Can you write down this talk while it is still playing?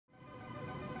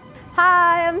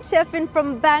Hi, I'm Chefin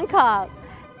from Bangkok.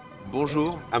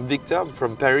 Bonjour, I'm Victor, I'm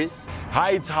from Paris.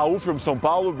 Hi, it's Raul from São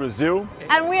Paulo, Brazil.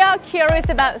 And we are curious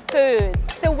about food,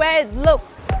 the way it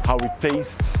looks, How it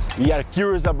tastes. We are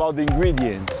curious about the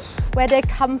ingredients. where they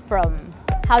come from,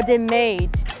 how they're made.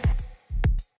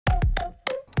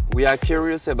 We are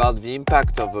curious about the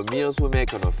impact of the meals we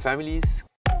make on our families,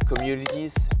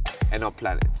 communities, and our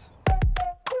planet.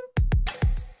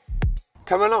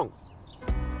 Come along!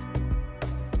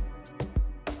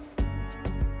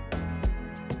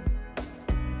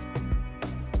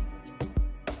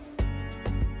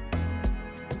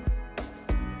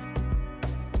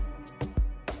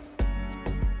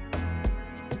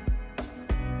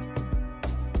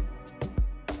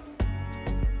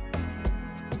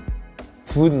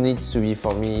 Food needs to be,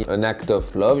 for me, an act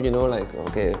of love, you know, like,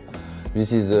 okay,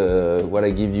 this is what I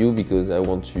give you because I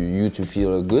want you to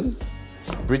feel good.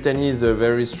 Brittany is a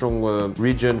very strong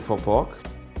region for pork.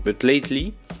 But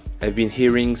lately, I've been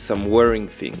hearing some worrying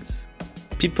things.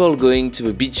 People going to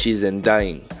the beaches and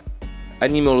dying.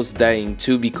 Animals dying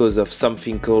too because of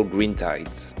something called green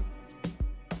tides.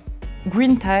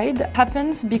 Green tide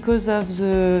happens because of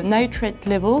the nitrate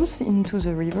levels into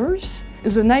the rivers.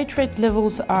 The nitrate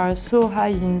levels are so high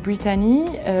in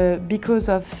Brittany because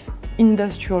of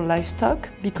industrial livestock,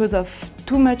 because of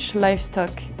too much livestock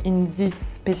in this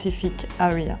specific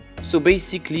area. So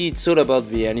basically, it's all about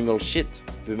the animal shit,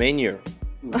 the manure.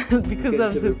 Because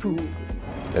of the poop.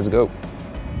 Let's go.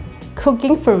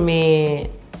 Cooking for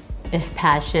me is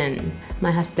passion.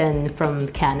 My husband from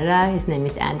Canada, his name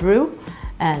is Andrew,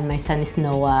 and my son is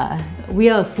Noah. We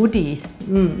are foodies.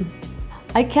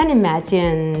 I can't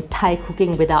imagine Thai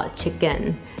cooking without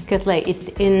chicken, because it's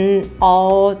in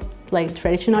all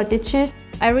traditional dishes.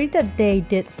 I read that they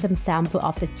did some sample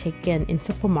of the chicken in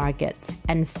supermarkets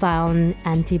and found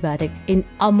antibiotic in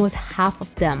almost half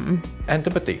of them.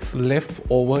 Antibiotics left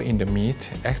over in the meat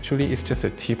actually is just a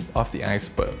tip of the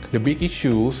iceberg. The big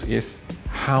issue is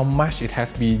how much it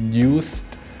has been used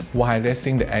while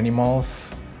raising the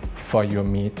animals for your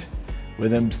meat.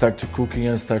 When I start to cooking,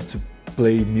 I start to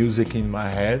play music in my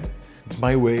head. It's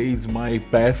my way, it's my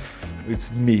path,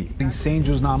 it's me.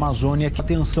 Incêndios na Amazônia, que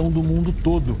atenção do mundo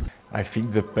todo. I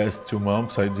think the past 2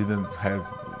 months I didn't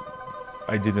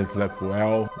sleep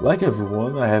well. Like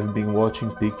everyone, I have been watching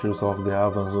pictures of the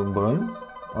Amazon burn.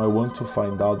 I want to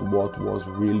find out what was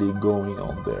really going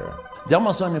on there. The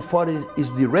Amazon forest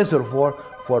is the reservoir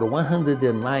for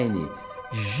 190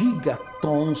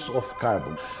 gigatons of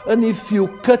carbon. And if you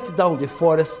cut down the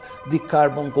forest, the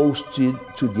carbon goes to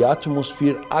the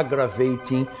atmosphere,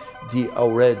 aggravating the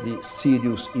already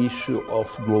serious issue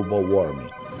of global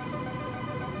warming.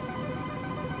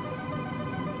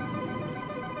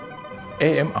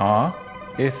 AMR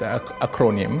is an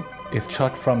acronym. It's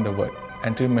short from the word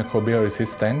antimicrobial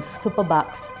resistance.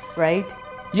 Superbugs, right?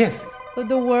 Yes. So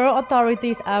the world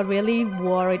authorities are really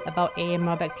worried about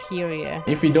AMR bacteria.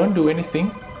 If we don't do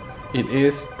anything, it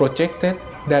is projected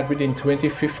that within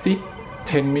 2050,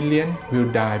 10 million will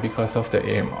die because of the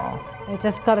AMR. I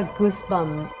just got a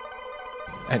goosebump.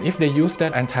 And if they use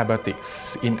that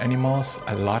antibiotics in animals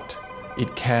a lot,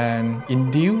 it can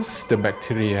induce the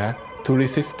bacteria to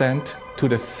resistant to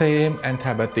the same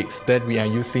antibiotics that we are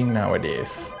using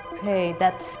nowadays. Hey,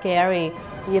 that's scary.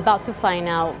 We're about to find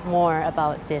out more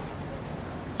about this,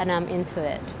 and I'm into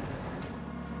it.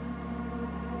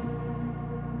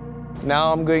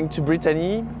 Now I'm going to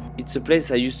Brittany. It's a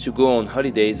place I used to go on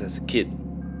holidays as a kid.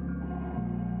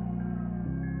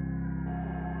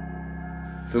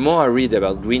 The more I read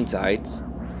about green tides,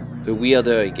 the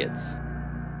weirder it gets.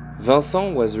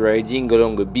 Vincent was riding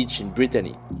along a beach in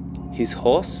Brittany. His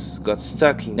horse got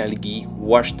stuck in algae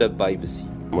washed up by the sea.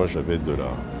 Moi j'avais de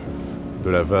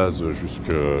la vase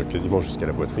quasiment jusqu'à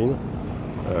la poitrine,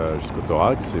 jusqu'au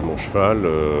thorax, et mon cheval,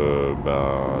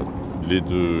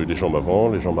 les jambes avant,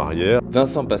 les jambes arrière.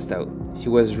 Vincent passed out. He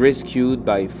was rescued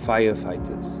by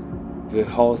firefighters. The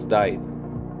horse died.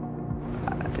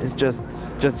 It's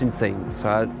just insane. So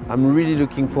I'm really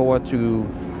looking forward to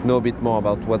know a bit more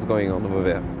about what's going on over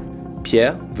there.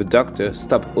 Pierre, the doctor,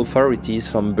 stopped authorities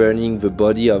from burning the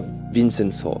body of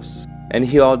Vincent's horse, and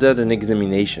he ordered an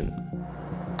examination.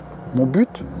 Mon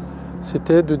but,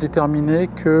 c'était de déterminer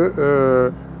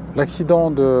que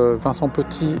l'accident de Vincent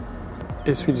Petit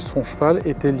et celui de son cheval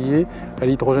étaient liés à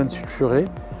l'hydrogène sulfuré,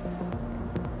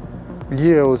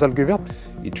 lié aux algues vertes.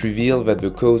 It revealed that the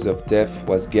cause of death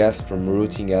was gas from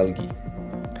rotting algae.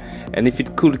 And if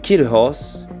it could kill a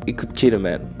horse, it could kill a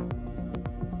man.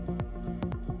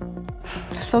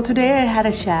 So today I had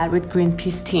a chat with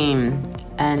Greenpeace team,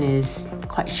 and it's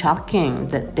quite shocking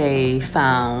that they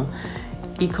found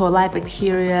E. coli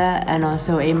bacteria and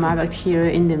also AMR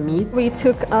bacteria in the meat. We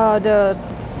took the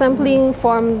sampling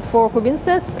from 4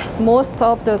 provinces. Most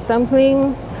of the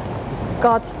sampling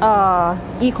got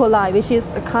E. coli, which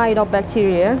is a kind of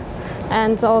bacteria,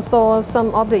 and also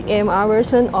some of the AMR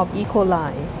version of E.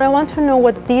 coli. I want to know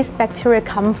what these bacteria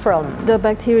come from. The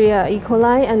bacteria E.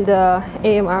 coli and the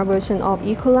AMR version of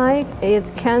E. coli,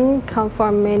 it can come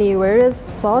from many various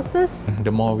sources.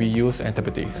 The more we use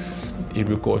antibiotics, it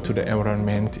will go to the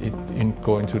environment, it will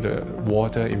go into the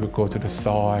water, it will go to the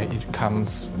soil, it comes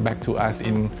back to us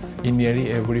in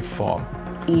nearly every form.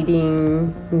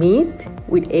 Eating meat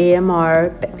with AMR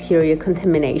bacteria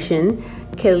contamination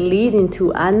can lead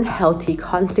into unhealthy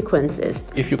consequences.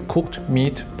 If you cooked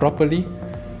meat properly,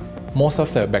 most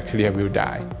of the bacteria will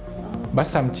die. But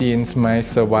some genes might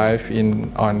survive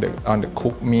on the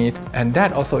cooked meat, and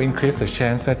that also increases the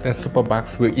chance that the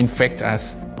superbugs will infect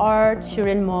us. Are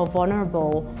children more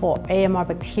vulnerable for AMR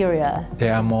bacteria? They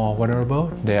are more vulnerable,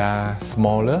 they are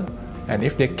smaller, and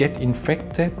if they get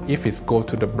infected, if it go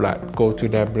to the blood, go to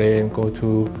their brain, go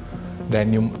to their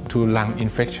lung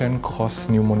infection, cause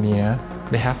pneumonia,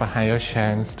 they have a higher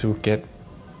chance to get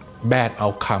bad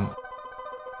outcome.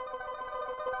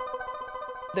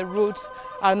 The roots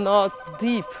are not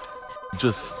deep.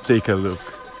 Just take a look.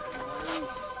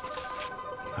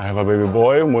 I have a baby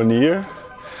boy, Monir,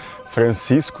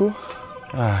 Francisco.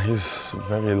 He's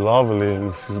very lovely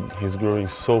and he's growing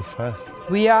so fast.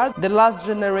 We are the last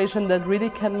generation that really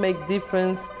can make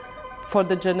difference for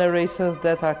the generations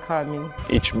that are coming.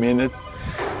 Each minute,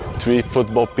 3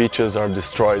 football pitches are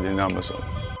destroyed in Amazon.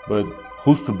 But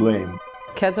who's to blame?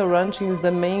 Cattle ranching is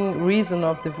the main reason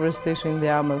of deforestation in the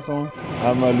Amazon.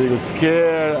 I'm a little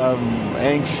scared, I'm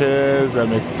anxious,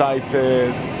 I'm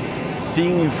excited.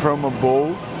 Seeing from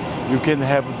above, you can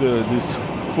have this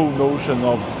full notion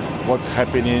of what's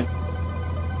happening.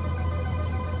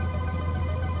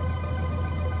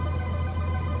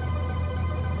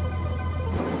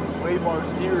 It's way more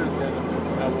serious than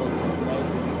I was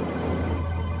imagining.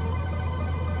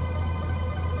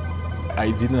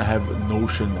 I didn't have a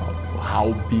notion of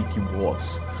how big it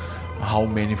was, how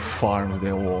many farms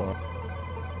there were.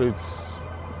 It's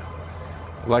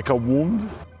like a wound.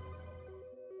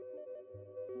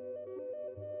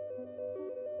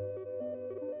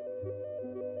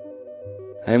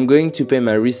 I am going to pay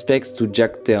my respects to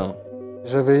Jack Terre.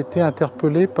 J'avais été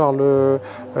interpellé par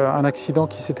un accident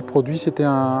qui s'était produit. C'était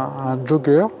un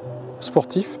jogger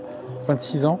sportif,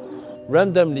 26 ans.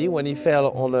 Randomly, when he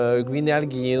fell on a green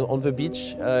algae on the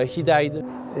beach, he died.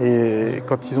 Et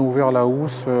quand ils ont ouvert la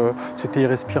housse, c'était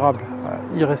irrespirable.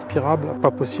 Irrespirable,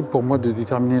 pas possible pour moi de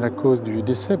déterminer la cause du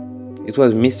décès. It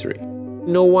was mystery.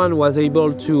 No one was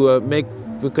able to make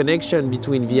the connection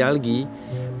between the algae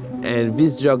and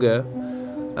this jogger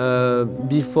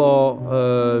before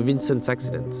Vincent's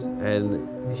accident and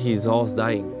his horse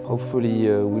dying. Hopefully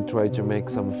we'll try to make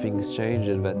some things change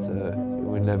and that it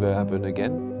will never happen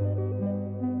again.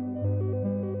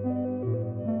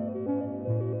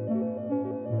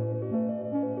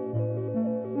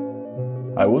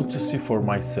 I want to see for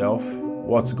myself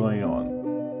what's going on.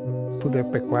 Tudo é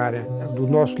pecuária. Do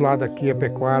nosso lado aqui é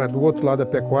pecuária, do outro lado é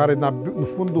pecuária, e no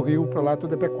fundo do rio para lá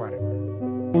tudo é pecuária.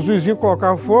 Os vizinhos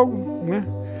colocavam fogo, né?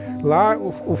 Lá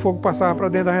o fogo passava para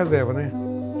dentro da reserva, né?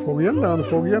 Fogo ia andando,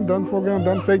 fogo ia andando, fogo ia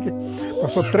andando. Sei que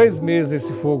passou 3 meses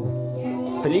esse fogo.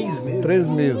 3 meses? 3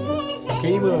 meses.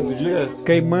 Queimando direto?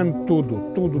 Queimando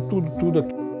tudo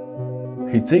aqui.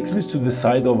 He takes me to the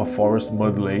side of a forest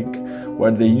mud lake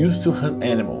where they used to hunt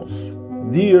animals.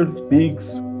 Deer,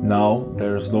 pigs. Now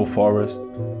there's no forest,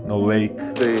 no lake.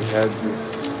 They had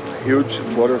this huge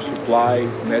water supply,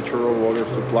 natural water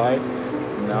supply.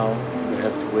 Now they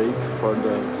have to wait for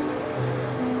the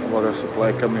water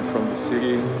supply coming from the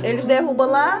city. Eles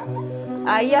derrubam lá,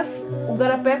 aí o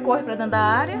garapé corre para dentro da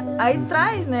área, aí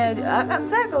traz, né,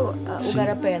 seca o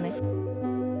garapé, né?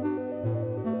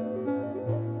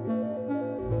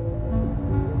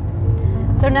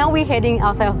 So now we're heading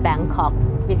outside of Bangkok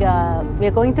because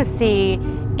we're going to see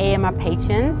AMR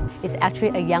patient. It's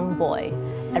actually a young boy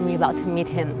and we're about to meet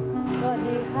him.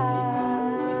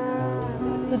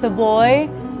 So the boy,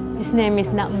 his name is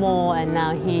Nakmo and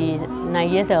now he's 9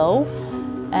 years old.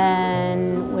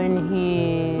 And when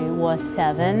he was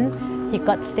 7, he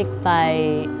got sick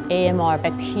by AMR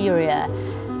bacteria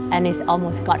and it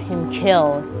almost got him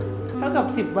killed. เท่ากับ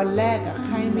10 วันแรกอะไ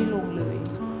ข้ไม่ลงเลย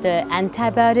The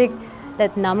antibiotic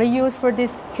that normally used for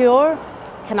this cure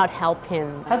cannot help him.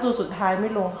 ถ้าตัวสุดท้ายไม่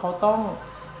ลงเขาต้อง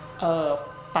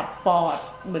ตัดปอด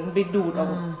เหมือนไปดูดเอา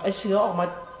ไอ้เชื้อออกมา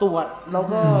ตรวจแล้ว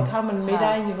ก็ถ้ามันไม่ไ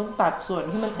ด้จริงต้องตัดส่วน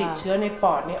ที่มันติดเชื้อในป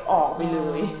อดนี่ออกไปเล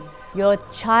ย Your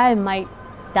child might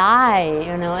die,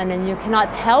 you know, and then you cannot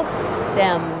help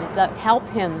them, like, help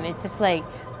him. It's just like,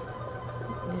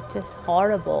 it's just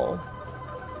horrible.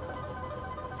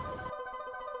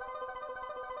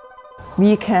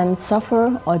 We can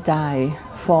suffer or die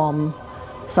from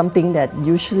something that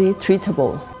usually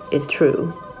treatable. It's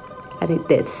true. I think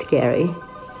that's scary.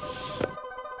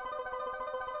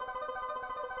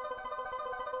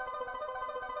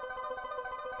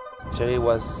 Thierry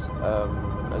was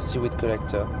a seaweed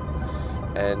collector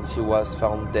and he was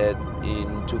found dead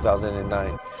in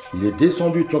 2009. Il est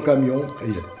descendu de son camion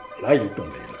et là il est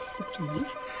tombé. Là.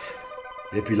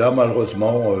 Et puis là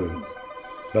malheureusement,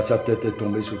 sa tête est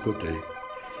tombée sur le côté.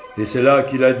 Et c'est là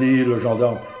qu'il a dit, le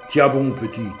gendarme, tiens bon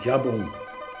petit, tiens bon.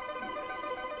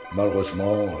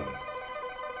 Malheureusement,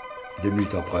 2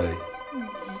 minutes après,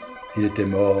 il était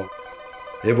mort.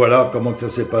 Et voilà comment ça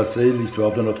s'est passé,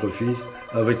 l'histoire de notre fils,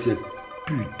 avec cette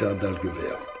putain d'algues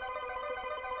vertes.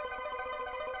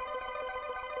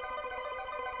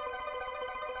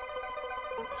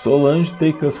 Solange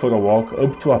takes us for a walk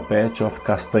up to a patch of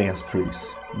castanhas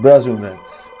trees, Brazil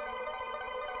nuts.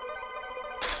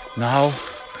 Now,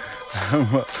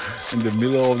 I'm in the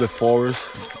middle of the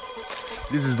forest.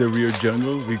 This is the Rio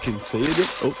Jungle, we can say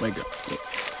it. Oh my God.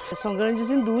 São grandes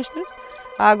indústrias,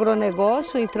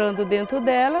 agronegócio entrando dentro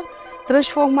dela,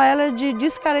 transformar ela,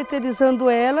 descaracterizando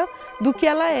ela do que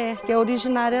ela é, que é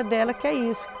originária dela, que é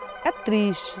isso. É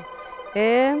triste.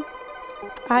 Eu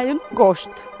não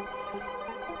gosto.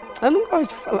 Eu não gosto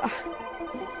de falar.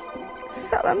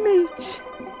 Sinceramente.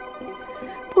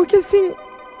 Porque assim,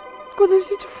 quando a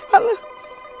gente fala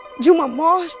de uma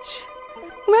morte,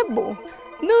 não é bom.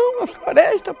 Não, a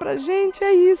floresta pra gente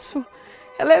é isso.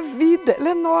 Ela é vida, ela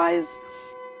é nós.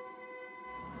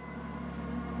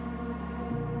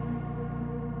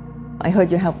 I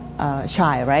heard you have a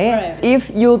child, right? If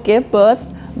you give birth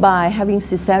by having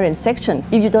cesarean section,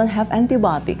 if you don't have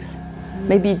antibiotics,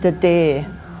 maybe the day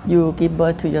you give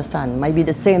birth to your son might be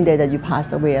the same day that you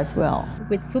pass away as well.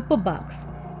 With superbugs,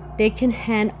 they can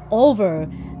hand over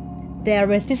their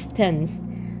resistance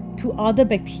to other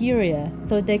bacteria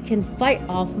so they can fight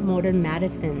off modern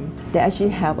medicine. They actually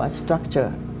have a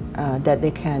structure that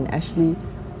they can actually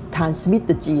transmit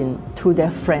the gene to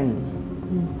their friend,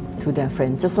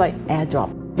 just like airdrop.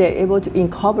 They're able to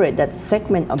incorporate that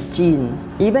segment of gene,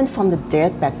 even from the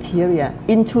dead bacteria,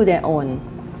 into their own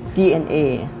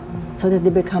DNA so that they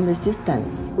become resistant.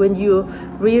 When you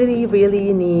really,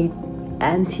 really need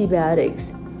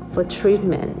antibiotics for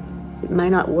treatment, it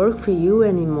might not work for you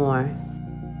anymore.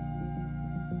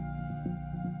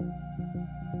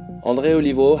 André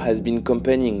Oliveau has been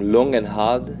campaigning long and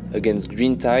hard against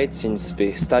green tide since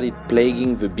they started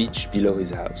plaguing the beach below his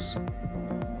house.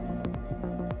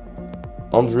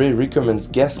 André recommends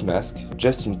gas masks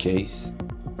just in case.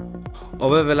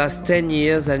 Over the last 10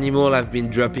 years, animals have been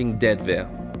dropping dead there.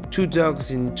 2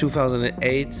 dogs in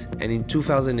 2008 and in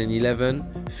 2011,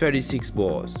 36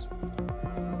 boars.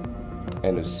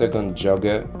 And a second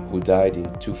jogger who died in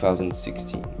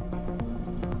 2016.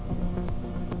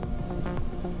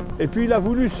 Et puis il a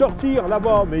voulu sortir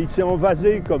là-bas, mais il s'est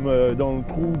envasé comme dans le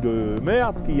trou de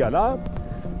merde qu'il y a là.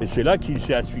 Et c'est là qu'il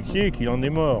s'est asphyxié et qu'il en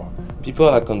est mort. People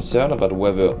are concerned about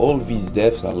whether all these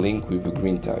deaths are linked with the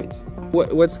green tide.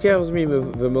 What scares me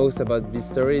the most about this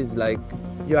story is like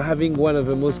you're having one of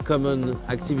the most common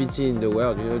activity in the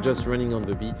world, you know, just running on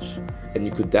the beach. And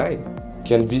you could die.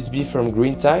 Can this be from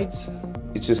green tides?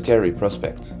 It's a scary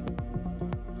prospect.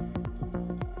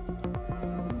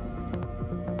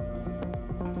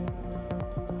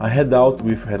 I head out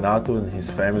with Renato and his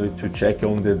family to check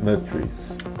on the nut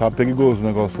trees. Tá perigoso o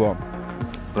negócio lá.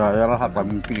 Pra ela já tá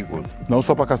muito perigoso. Não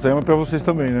só pra castanha, mas pra vocês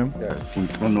também, né? Sim,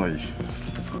 pra nós.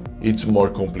 It's more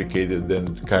complicated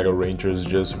than cattle rangers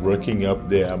just working up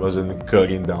the Amazon and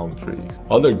cutting down trees.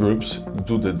 Other groups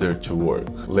do the dirty work,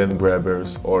 land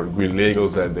grabbers or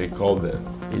grileiros as they call them.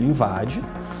 Ele invade,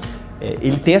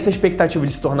 ele tem essa expectativa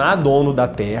de se tornar dono da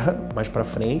terra mais para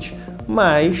frente,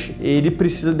 mas ele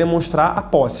precisa demonstrar a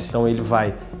posse. Então ele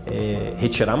vai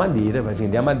retirar madeira, vai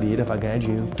vender a madeira, vai ganhar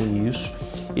dinheiro com isso.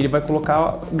 Ele vai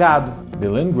colocar gado. The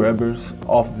land grabbers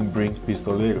often bring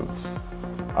pistoleiros,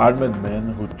 armed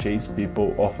men who chase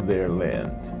people off their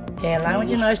land. É lá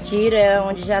onde nós tira, é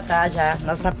onde já tá já.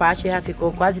 Nossa parte já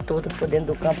ficou quase toda por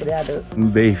dentro do campo de adulto.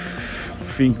 They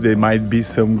think there might be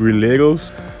some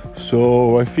grileiros.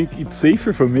 So I think it's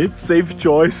safer for me. It's safe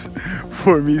choice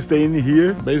for me staying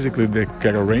here. Basically, the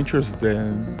cattle ranchers, they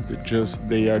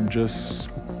are just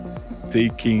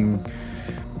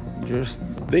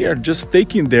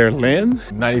taking their land.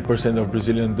 90% of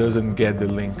Brazilians doesn't get the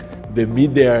link. The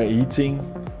meat they are eating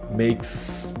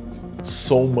makes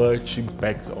so much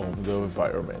impact on the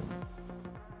environment.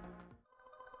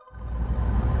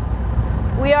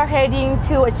 We are heading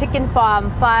to a chicken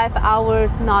farm 5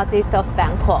 hours northeast of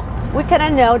Bangkok. We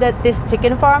cannot know that this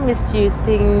chicken farm is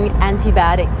using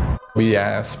antibiotics. We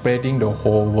are spreading the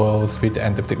whole world with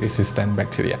antibiotic-resistant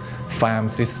bacteria.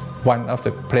 Farms is one of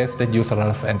the places that use a lot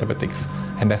of antibiotics,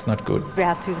 and that's not good. We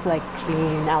have to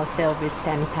clean ourselves with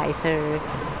sanitizer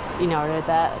in order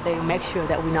that they make sure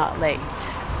that we not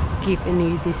give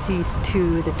any disease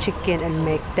to the chicken and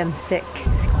make them sick.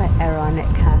 It's quite ironic,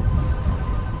 huh?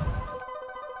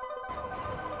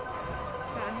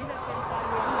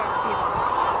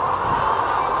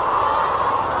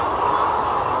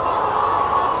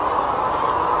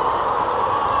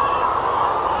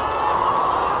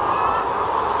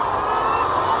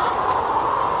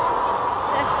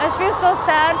 I feel so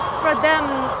sad for them,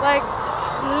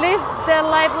 live their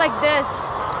life like this.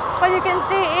 But you can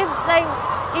see if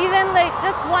even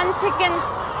just one chicken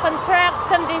contracts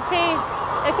some disease,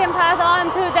 it can pass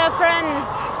on to their friends.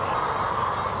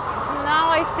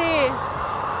 Now I see.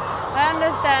 I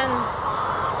understand.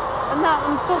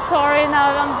 I'm so sorry now.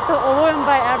 I'm so overwhelmed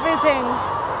by everything.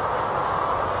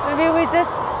 Maybe we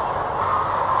just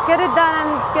get it done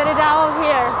and get it out of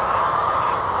here.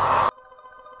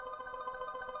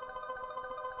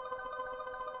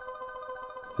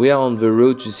 We are on the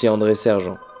road to see André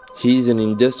Sergent. He is an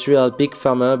industrial pig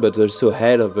farmer but also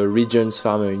head of the region's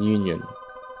farmer union.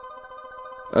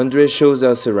 André shows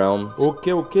us around. Ok.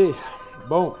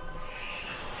 Bon.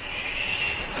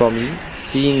 For me,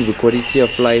 seeing the quality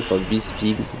of life of these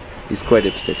pigs is quite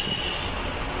upsetting.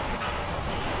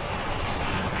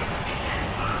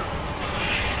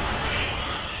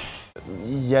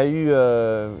 Il y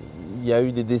a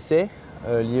eu des décès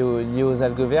liés aux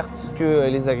algues vertes, que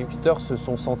les agriculteurs se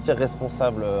sont sentis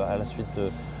responsables à la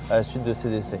suite de ces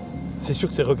décès. C'est sûr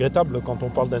que c'est regrettable quand on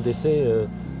parle d'un décès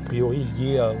a priori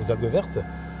lié aux algues vertes.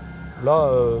 Là,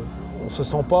 on ne se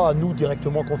sent pas, nous,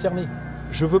 directement concernés.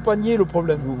 Je ne veux pas nier le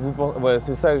problème. Ouais,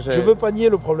 c'est ça que j'ai... Je ne veux pas nier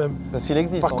le problème. Parce qu'il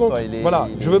existe Par en contre, soi.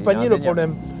 je ne veux pas nier le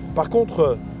problème. Par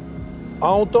contre,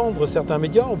 à entendre certains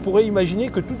médias, on pourrait imaginer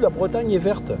que toute la Bretagne est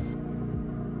verte.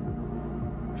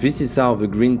 This is how the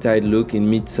green tide looked in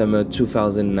midsummer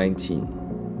 2019.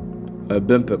 A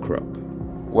bumper crop.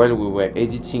 While we were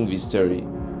editing this story,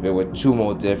 there were 2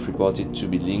 more deaths reported to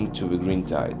be linked to the green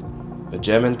tide. A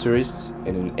German tourist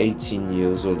and an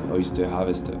 18-year-old oyster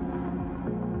harvester.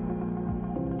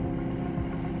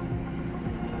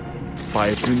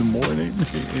 5 in the morning.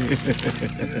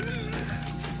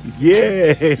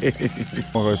 Yeah!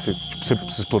 Vocês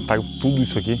explotaram tudo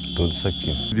isso aqui? Tudo isso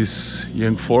aqui. This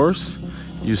young forest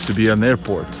used to be an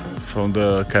airport from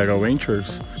the cattle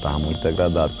ranchers. Estava muito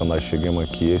degradado quando nós chegamos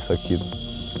aqui. Isso aqui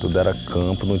tudo era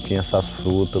campo, não tinha essas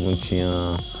frutas, não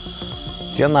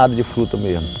tinha nada de fruta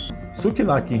mesmo.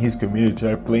 Sukinaki and his community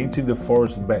are planting the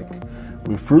forest back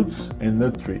with fruits and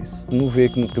nut trees. Não vê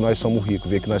que nós somos ricos,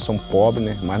 vê que nós somos pobres,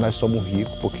 né? Mas nós somos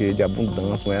ricos porque de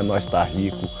abundância, não é nós estar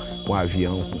rico com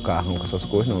avião, com carrão, com essas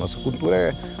coisas, não. Nossa cultura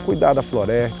é cuidar da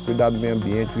floresta, cuidar do meio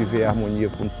ambiente, viver em harmonia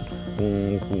com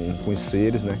os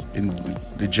seres, né? In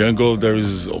the jungle there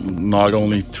is not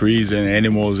only trees and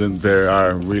animals, and there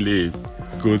are really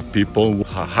good people,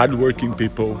 hardworking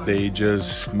people. They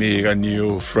just make a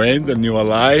new friend, a new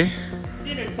ally.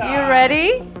 You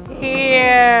ready?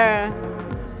 Here.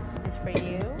 It's for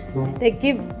you. They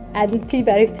give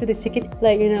antibiotics to the chicken,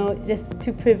 just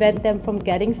to prevent them from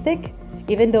getting sick,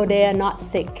 even though they are not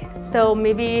sick. So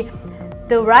maybe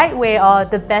the right way or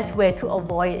the best way to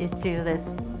avoid it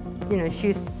is to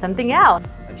choose something else.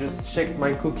 I just checked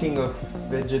my cooking of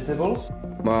vegetables.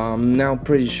 I'm now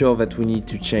pretty sure that we need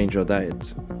to change our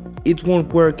diet. It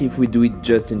won't work if we do it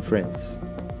just in France.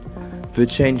 The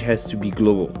change has to be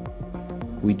global.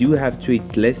 We do have to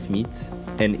eat less meat,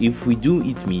 and if we do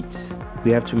eat meat,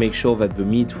 we have to make sure that the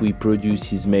meat we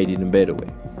produce is made in a better way.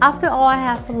 After all I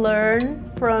have learned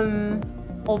from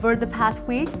over the past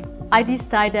week, I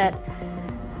decided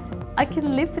I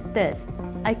can live with this.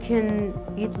 I can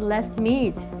eat less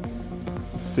meat.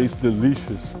 Tastes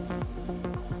delicious.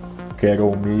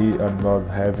 Cattle meat, I'm not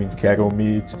having cattle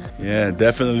meat. Yeah,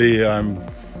 definitely I'm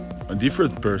a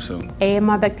different person.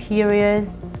 AMR bacteria,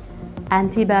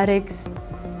 antibiotics,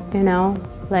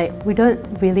 we don't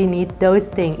really need those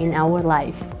things in our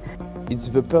life. It's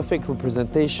the perfect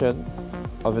representation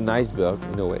of an iceberg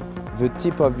in a way. The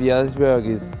tip of the iceberg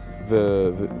is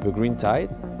the green tide,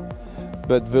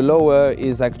 but the lower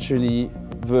is actually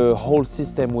the whole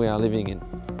system we are living in.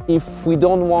 If we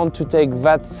don't want to take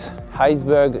that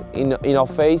iceberg in our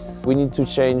face, we need to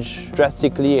change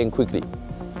drastically and quickly.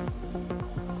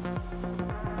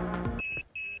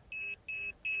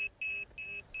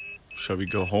 shall we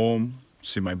go home,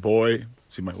 see my boy,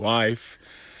 see my wife.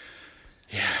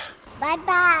 Yeah.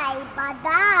 Bye-bye.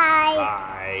 Bye-bye.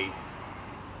 Bye.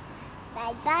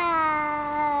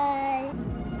 Bye-bye.